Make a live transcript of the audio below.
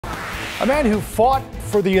A man who fought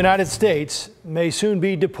for the United States may soon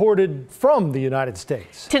be deported from the United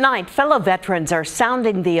States. Tonight, fellow veterans are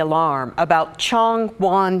sounding the alarm about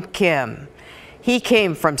Chong-Won Kim. He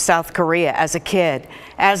came from South Korea as a kid.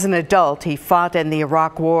 As an adult, he fought in the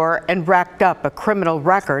Iraq War and racked up a criminal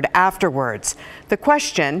record afterwards. The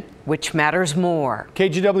question, which matters more?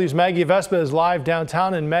 KGW's Maggie Vespa is live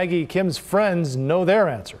downtown, and Maggie, Kim's friends know their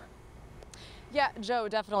answer. Yeah, Joe,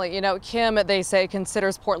 definitely. You know, Kim, they say,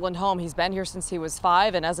 considers Portland home. He's been here since he was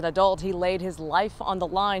 5, and as an adult, he laid his life on the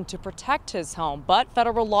line to protect his home. But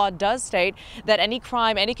federal law does state that any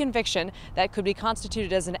crime, any conviction that could be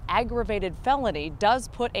constituted as an aggravated felony does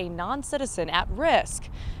put a non-citizen at risk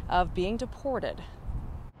of being deported.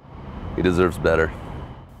 He deserves better.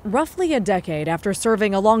 Roughly a decade after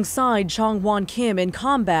serving alongside Chong-Won Kim in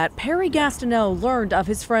combat, Perry Gastineau learned of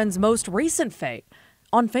his friend's most recent fate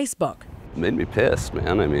on Facebook. It made me pissed,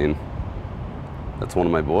 man. I mean, that's one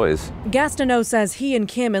of my boys. Gastineau says he and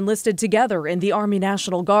Kim enlisted together in the Army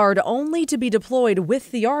National Guard, only to be deployed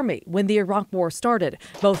with the Army when the Iraq War started.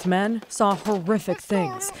 Both men saw horrific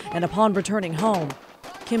things, and upon returning home,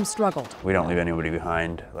 Kim struggled. We don't leave anybody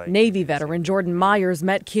behind. Navy veteran Jordan Myers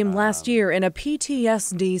met Kim last year in a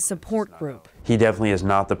PTSD support group. He definitely is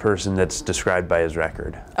not the person that's described by his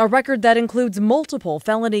record. A record that includes multiple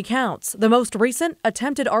felony counts, the most recent,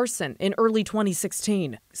 attempted arson in early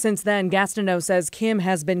 2016. Since then, Gastineau says Kim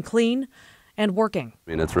has been clean and working.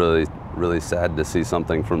 I mean, it's really sad to see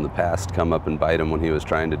something from the past come up and bite him when he was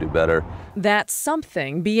trying to do better. That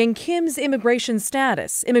something being Kim's immigration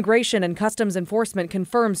status. Immigration and Customs Enforcement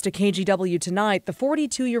confirms to KGW tonight the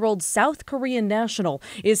 42-year-old South Korean national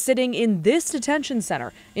is sitting in this detention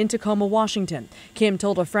center in Tacoma, Washington. Kim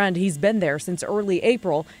told a friend he's been there since early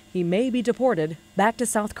April. He may be deported back to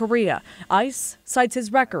South Korea. ICE cites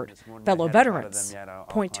his record. Fellow veterans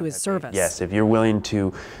point to his service. Yes, if you're willing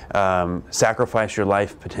to sacrifice your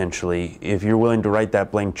life potentially, if you're willing to write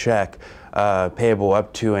that blank check, payable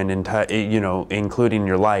up to and including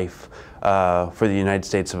your life for the United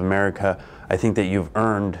States of America, I think that you've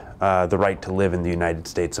earned the right to live in the United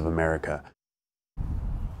States of America.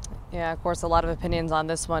 Yeah, of course, a lot of opinions on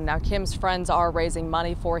this one. Now, Kim's friends are raising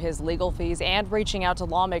money for his legal fees and reaching out to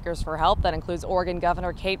lawmakers for help. That includes Oregon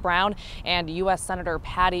Governor Kate Brown and U.S. Senator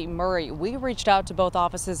Patty Murray. We reached out to both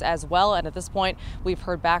offices as well, and at this point, we've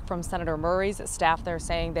heard back from Senator Murray's staff. They're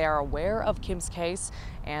saying they are aware of Kim's case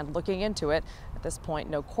and looking into it. At this point,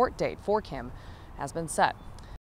 no court date for Kim has been set.